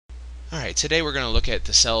Alright, today we're going to look at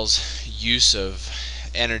the cell's use of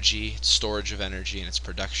energy, its storage of energy, and its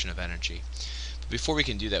production of energy. But before we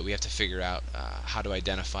can do that, we have to figure out how to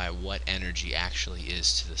identify what energy actually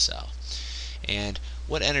is to the cell. And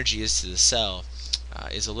what energy is to the cell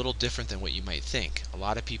is a little different than what you might think. A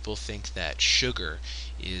lot of people think that sugar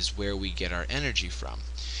is where we get our energy from.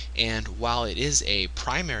 And while it is a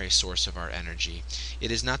primary source of our energy,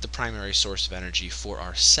 it is not the primary source of energy for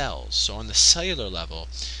our cells. So on the cellular level,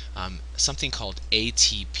 something called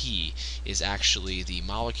ATP is actually the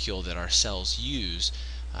molecule that our cells use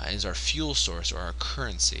as our fuel source or our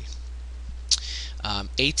currency.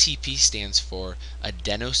 ATP stands for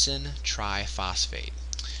adenosine triphosphate.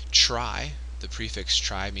 Tri, the prefix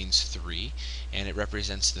tri means 3, and it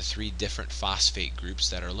represents the 3 different phosphate groups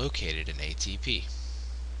that are located in ATP.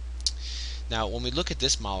 Now, when we look at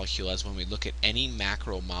this molecule as when we look at any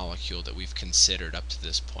macromolecule that we've considered up to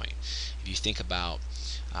this point, if you think about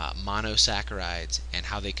monosaccharides and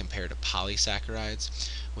how they compare to polysaccharides,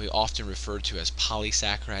 we often refer to as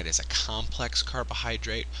polysaccharide as a complex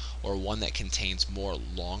carbohydrate or one that contains more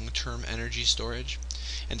long-term energy storage.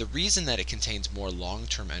 And the reason that it contains more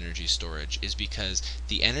long-term energy storage is because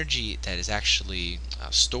the energy that is actually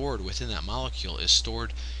stored within that molecule is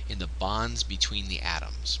stored in the bonds between the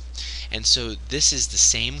atoms. And so this is the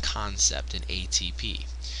same concept in ATP.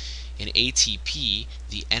 In ATP,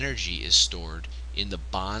 the energy is stored in the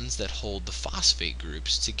bonds that hold the phosphate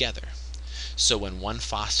groups together. So when one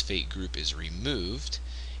phosphate group is removed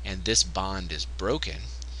and this bond is broken,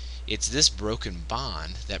 it's this broken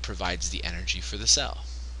bond that provides the energy for the cell.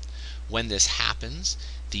 When this happens,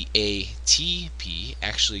 the ATP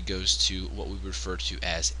actually goes to what we refer to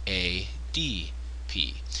as ADP,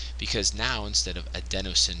 because now instead of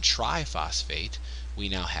adenosine triphosphate, we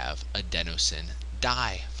now have adenosine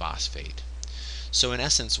diphosphate. So in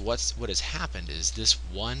essence, what has happened is this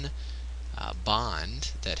one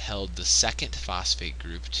bond that held the second phosphate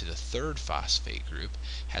group to the third phosphate group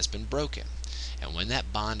has been broken. And when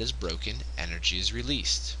that bond is broken, energy is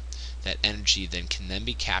released. That energy then can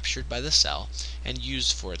be captured by the cell and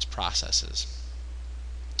used for its processes.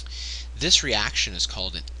 This reaction is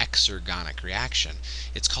called an exergonic reaction.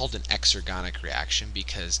 It's called an exergonic reaction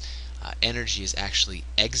because energy is actually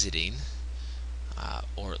exiting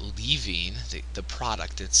or leaving the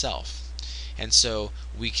product itself. And so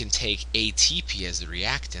we can take ATP as the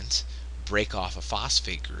reactant, break off a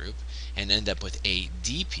phosphate group, and end up with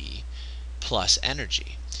ADP plus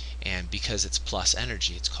energy. And because it's plus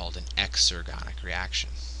energy, it's called an exergonic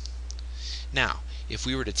reaction. Now, if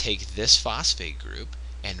we were to take this phosphate group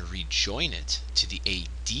and rejoin it to the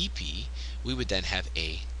ADP, we would then have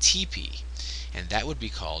ATP. And that would be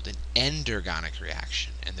called an endergonic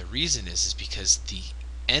reaction. And the reason is because the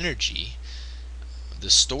energy, the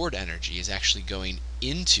stored energy, is actually going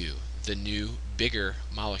into the new, bigger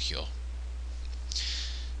molecule.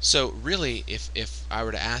 So really, if I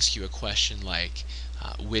were to ask you a question like,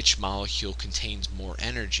 which molecule contains more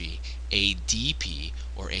energy, ADP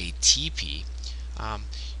or ATP,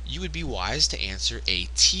 you would be wise to answer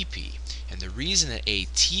ATP. And the reason that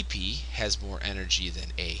ATP has more energy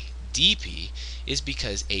than ADP is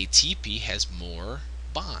because ATP has more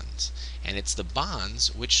bonds, and it's the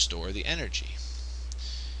bonds which store the energy.